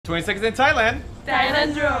20 seconds in Thailand.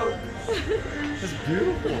 Thailand Rob. It's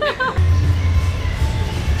beautiful.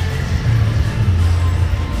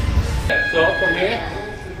 So from here,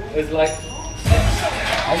 it's like.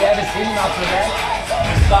 Have you ever seen him after that?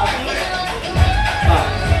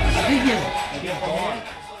 I think he's.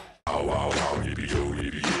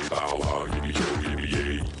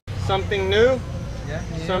 Something new? Yeah.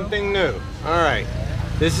 Something new. All right.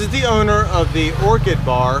 This is the owner of the Orchid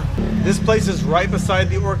Bar. This place is right beside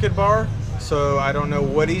the Orchid Bar, so I don't know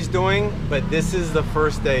what he's doing, but this is the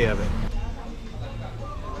first day of it.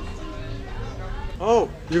 Oh,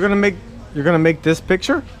 you're gonna make this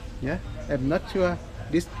picture? Yeah, I'm not sure.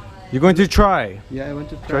 This. You're going to try. Yeah, I want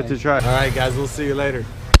to try. Try. All right, guys, we'll see you later.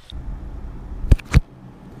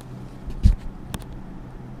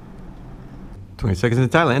 "20 seconds in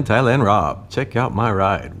Thailand, Thailand Rob. Check out my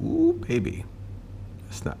ride." Ooh, baby.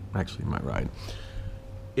 It's not actually my ride.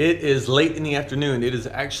 It is late in the afternoon. It is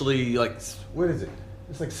actually like, what is it?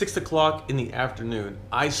 It's like 6 o'clock in the afternoon.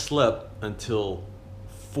 I slept until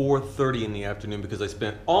 4:30 in the afternoon because I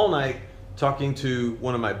spent all night talking to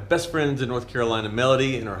one of my best friends in North Carolina,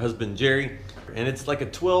 Melody, and her husband, Jerry. And it's like a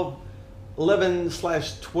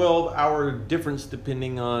 11/12 hour difference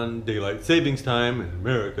depending on daylight savings time in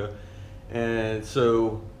America. And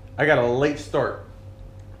so I got a late start.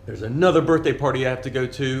 There's another birthday party I have to go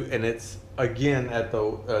to, and it's again at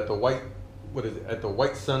the White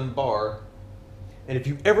Sun Bar. And if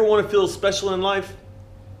you ever want to feel special in life,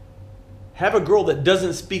 have a girl that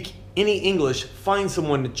doesn't speak any English find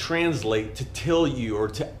someone to translate to tell you, or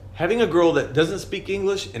to having a girl that doesn't speak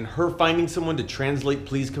English and her finding someone to translate,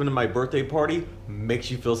 "Please come to my birthday party," makes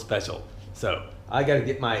you feel special. So I got to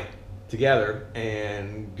get my together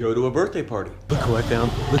and go to a birthday party. Look who I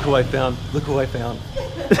found, look who I found, look who I found.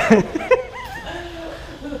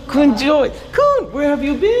 Kun Joy, Kun, where have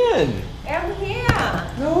you been? I'm here.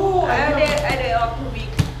 No, I did off 2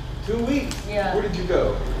 weeks. 2 weeks? Yeah. Where did you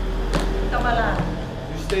go? Kamala.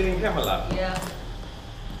 You stayed in Kamala. Yeah.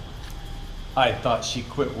 I thought she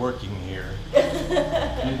quit working here.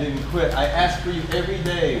 You didn't quit. I ask for you every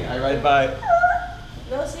day. I ride by.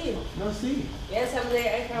 No see. No see. Yeah,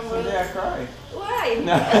 someday I come. Someday I cry. Why?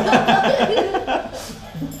 No.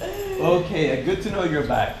 Okay, good to know you're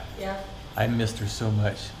back. Yeah. I missed her so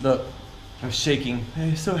much. Look, I'm shaking.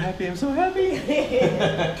 I'm so happy. I'm so happy.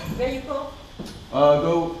 Where you go?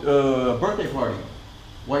 Birthday party.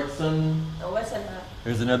 White Sun. Oh, what's that?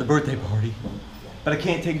 There's another birthday party. But I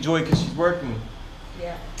can't take Joy because she's working.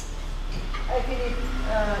 Yeah. I finish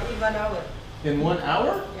in 1 hour. In 1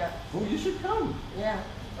 hour? Yeah. Oh, you should come. Yeah.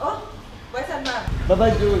 Oh, what's that?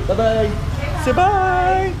 Bye-bye, Joy. Bye-bye. Say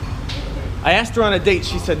bye. I asked her on a date.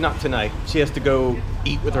 She said not tonight. She has to go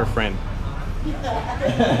eat with her friend.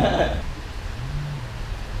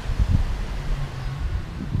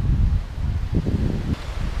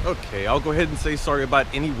 Okay, I'll go ahead and say sorry about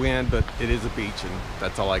any wind, but it is a beach and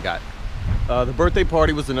that's all I got. The birthday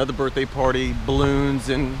party was another birthday party, balloons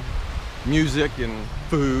and music and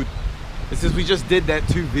food. And since we just did that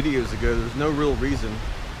 2 videos ago, there's no real reason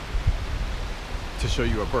to show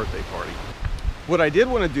you a birthday party. What I did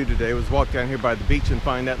want to do today was walk down here by the beach and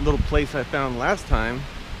find that little place I found last time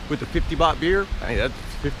with the 50 baht beer. Hey, that's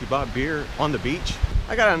 50 baht beer on the beach.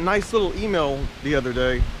 I got a nice little email the other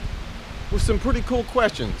day with some pretty cool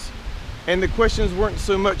questions. And the questions weren't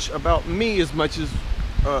so much about me as much as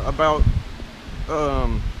about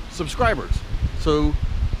subscribers. So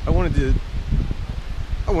I wanted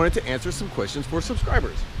to answer some questions for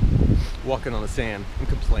subscribers. Walking on the sand and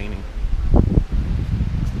complaining.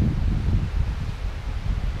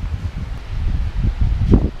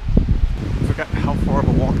 Forgot how far of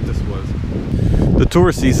a walk this was. The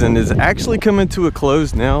tourist season is actually coming to a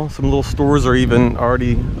close now. Some little stores are even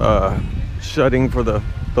already shutting for the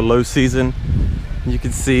low season. You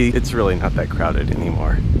can see it's really not that crowded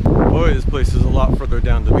anymore. Boy, this place is a lot further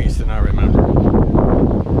down the beach than I remember.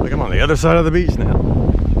 Like I'm on the other side of the beach now.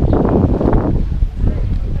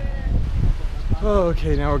 Oh,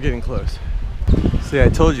 okay, now we're getting close. See, I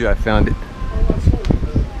told you I found it.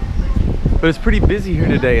 But it's pretty busy here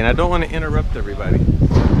today and I don't want to interrupt everybody.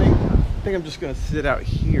 I think I'm just gonna sit out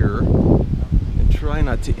here and try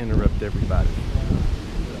not to interrupt everybody.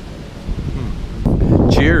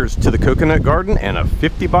 Cheers to the coconut garden and a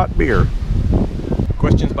 50 baht beer.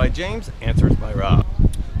 Questions by James, answers by Rob.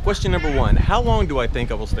 Question number 1, how long do I think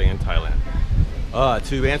I will stay in Thailand?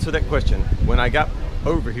 To answer that question, when I got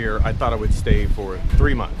over here, I thought I would stay for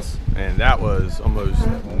 3 months. And that was almost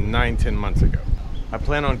 9-10 months ago. I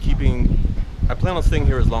plan on staying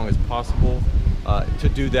here as long as possible. To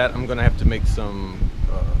do that, I'm gonna have to make some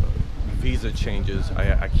visa changes.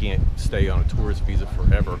 I can't stay on a tourist visa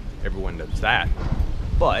forever. Everyone knows that.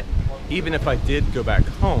 But even if I did go back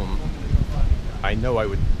home, I know I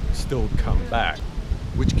would still come back.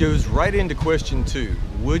 Which goes right into question 2.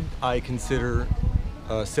 Would I consider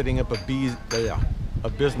setting up a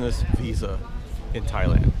business visa in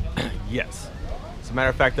Thailand? Yes. As a matter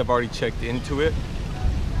of fact, I've already checked into it.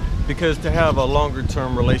 Because to have a longer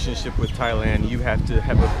term relationship with Thailand, you have to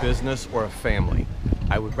have a business or a family.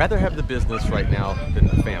 I would rather have the business right now than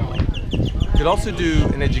the family. Could also do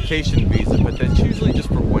an education visa, but that's usually just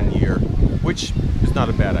for 1 year, which is not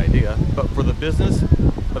a bad idea. But for the business,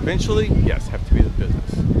 eventually, yes, have to be the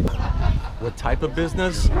business. What type of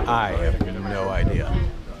business? I have no idea.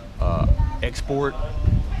 Export,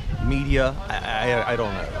 media, I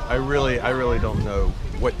don't know. I really don't know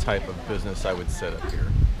what type of business I would set up here.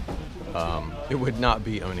 It would not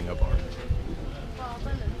be owning a bar.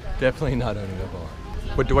 Definitely not owning a bar.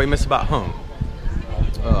 What do I miss about home?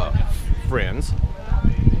 Friends.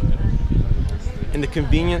 And the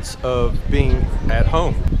convenience of being at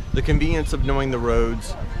home. The convenience of knowing the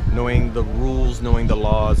roads, knowing the rules, knowing the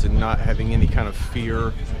laws, and not having any kind of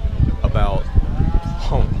fear about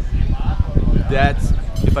home. That's,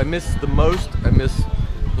 if I miss the most, I miss,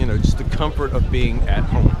 you know, just the comfort of being at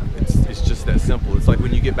home. It's just that simple. It's like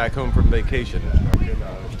when you get back home from vacation.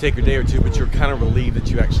 You take a day or two, but you're kind of relieved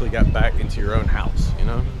that you actually got back into your own house, you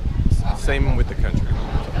know? Same with the country.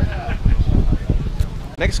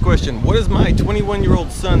 Next question, what does my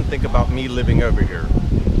 21-year-old son think about me living over here?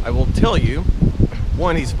 I will tell you,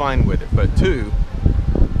 1, he's fine with it, but 2,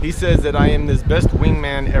 he says that I am his best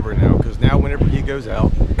wingman ever now, because now whenever he goes out,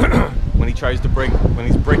 when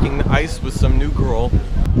he's breaking the ice with some new girl,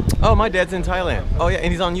 oh, my dad's in Thailand. Oh yeah,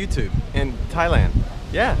 and he's on YouTube in Thailand.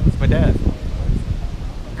 Yeah, it's my dad.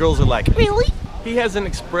 Girls are like, really? He hasn't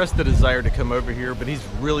expressed the desire to come over here, but he's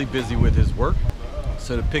really busy with his work.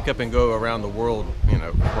 So to pick up and go around the world, you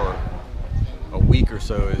know, for a week or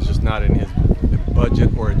so is just not in his budget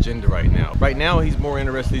or agenda right now. Right now, he's more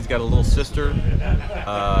interested. He's got a little sister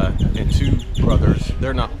and 2 brothers.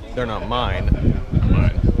 They're not mine.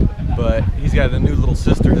 But he's got a new little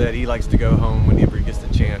sister that he likes to go home whenever he gets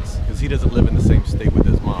the chance, because he doesn't live in the same state with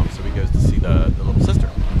his mom, so he goes to see the little sister.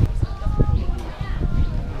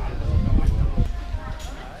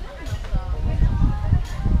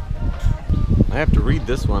 I have to read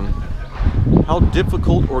this one. How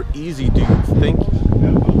difficult or easy do you think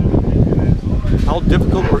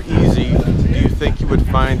you would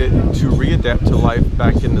find it to readapt to life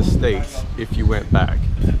back in the States if you went back?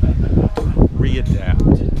 Readapt.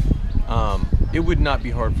 It would not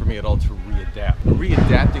be hard for me at all to readapt.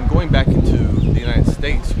 Readapting, going back into the United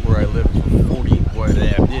States where I lived for 40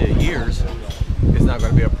 years is not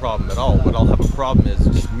going to be a problem at all. What I'll have a problem is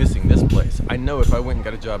just missing this place. I know if I went and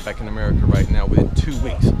got a job back in America right now, within 2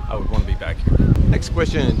 weeks, I would want to be back here. Next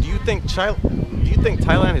question, do you think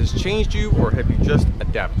Thailand has changed you, or have you just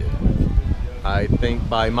adapted? I think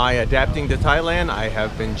by my adapting to Thailand, I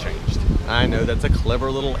have been changed. I know that's a clever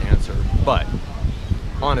little answer, but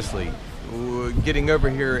honestly, getting over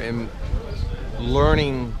here and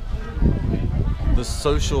learning the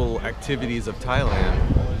social activities of Thailand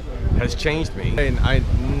has changed me. And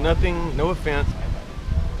no offense,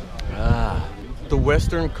 the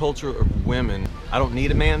Western culture of women, I don't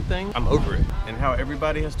need a man thing, I'm over it. And how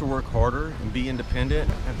everybody has to work harder and be independent.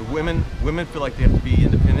 And the women feel like they have to be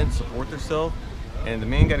independent, support themselves, and the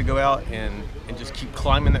men got to go out and just keep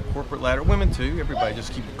climbing that corporate ladder. Women too, everybody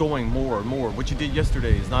just keep going more and more. What you did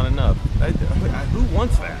yesterday is not enough. Who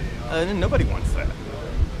wants that? Nobody wants that.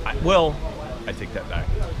 Well, I take that back.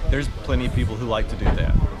 There's plenty of people who like to do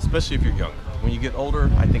that, especially if you're young. When you get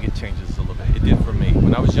older, I think it changes a little bit. It did for me.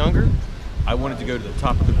 When I was younger, I wanted to go to the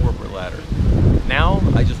top of the corporate ladder. Now,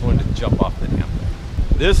 I just wanted to jump off the damn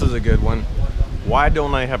thing. This is a good one. Why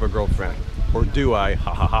don't I have a girlfriend? Or do I?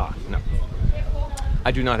 Ha ha ha. No. I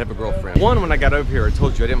do not have a girlfriend. 1, when I got over here, I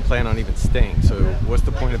told you I didn't plan on even staying, so what's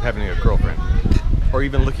the point of having a girlfriend? Or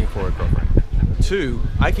even looking for a girlfriend? 2,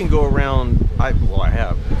 I can go around, go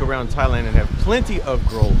around Thailand and have plenty of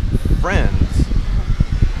girlfriends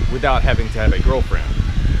without having to have a girlfriend.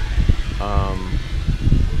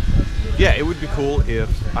 Yeah, it would be cool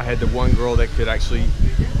if I had the one girl that could actually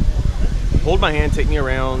hold my hand, take me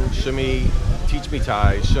around, teach me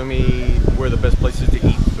Thai, show me where the best places to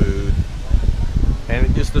eat food,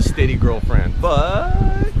 and just a steady girlfriend. But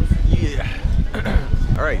yeah.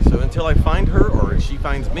 All right, so until I find her or she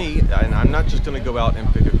finds me, and I'm not just gonna go out and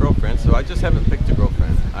pick a girlfriend, so I just haven't picked a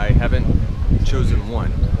girlfriend. I haven't chosen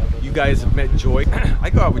one. You guys have met Joy.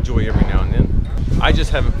 I go out with Joy every now and then. I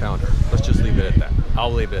just haven't found her. Let's just leave it at that.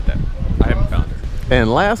 I'll leave it at that. I haven't found her. And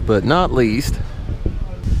last but not least,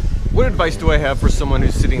 what advice do I have for someone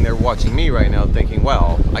who's sitting there watching me right now thinking,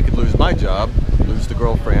 wow, I could lose my job, lose the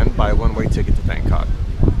girlfriend, buy a one-way ticket to Bangkok.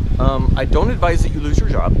 I don't advise that you lose your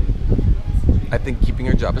job. I think keeping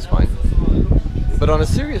your job is fine. But on a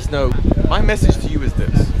serious note, my message to you is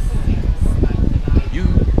this. You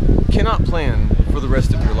cannot plan for the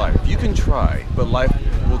rest of your life. You can try, but life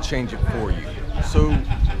will change it for you. So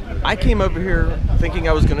I came over here thinking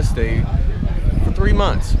I was going to stay for 3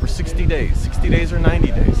 months or 60 days or 90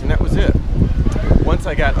 days, and that was it. Once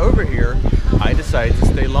I got over here, I decided to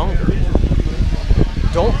stay longer.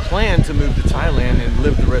 Don't plan to move to Thailand and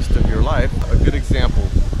live the rest of your life. A good example,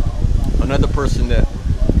 another person that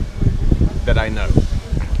I know,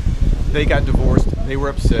 they got divorced, they were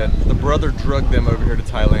upset, the brother drugged them over here to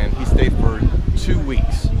Thailand. He stayed for 2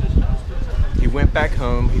 weeks. He went back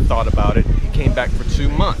home, he thought about it, he came back for 2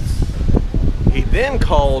 months. He then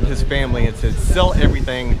called his family and said, sell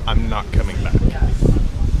everything, I'm not coming back.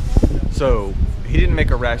 So he didn't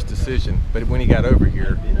make a rash decision, but when he got over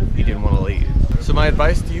here, he didn't want to leave. So my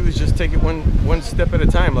advice to you is just take it one step at a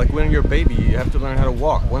time. Like when you're a baby, you have to learn how to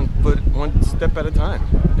walk one step at a time.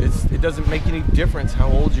 It doesn't make any difference how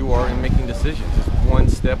old you are in making decisions. Just one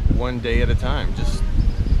step, one day at a time. Just,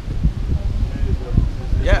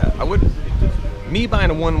 yeah, I wouldn't. Me buying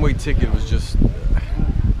a one-way ticket was just,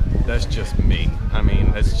 that's just me. I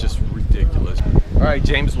mean, that's just ridiculous. All right,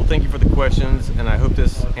 James, well, thank you for the questions, and I hope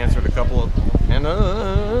this answered a couple of, and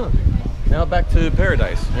now back to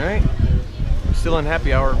paradise, all right? I'm still in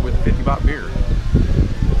happy hour with 50 baht beer.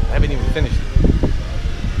 I haven't even finished it.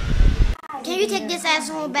 Can you take this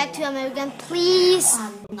asshole back to America, please?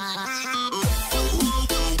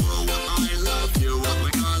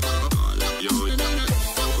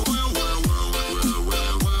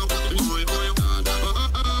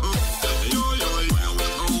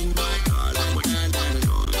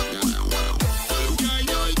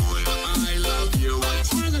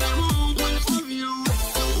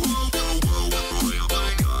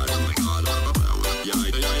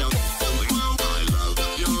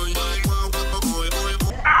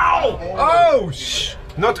 Oh, shh!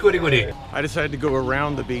 Not goody goody. I decided to go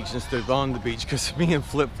around the beach instead of on the beach because me in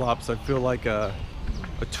flip-flops, I feel like a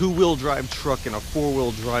two-wheel drive truck in a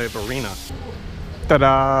four-wheel drive arena.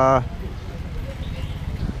 Ta-da!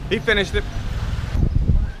 He finished it.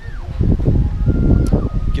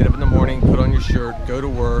 Get up in the morning, put on your shirt, go to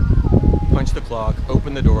work, punch the clock,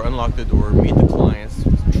 open the door, unlock the door, meet the clients,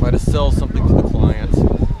 try to sell something to the clients,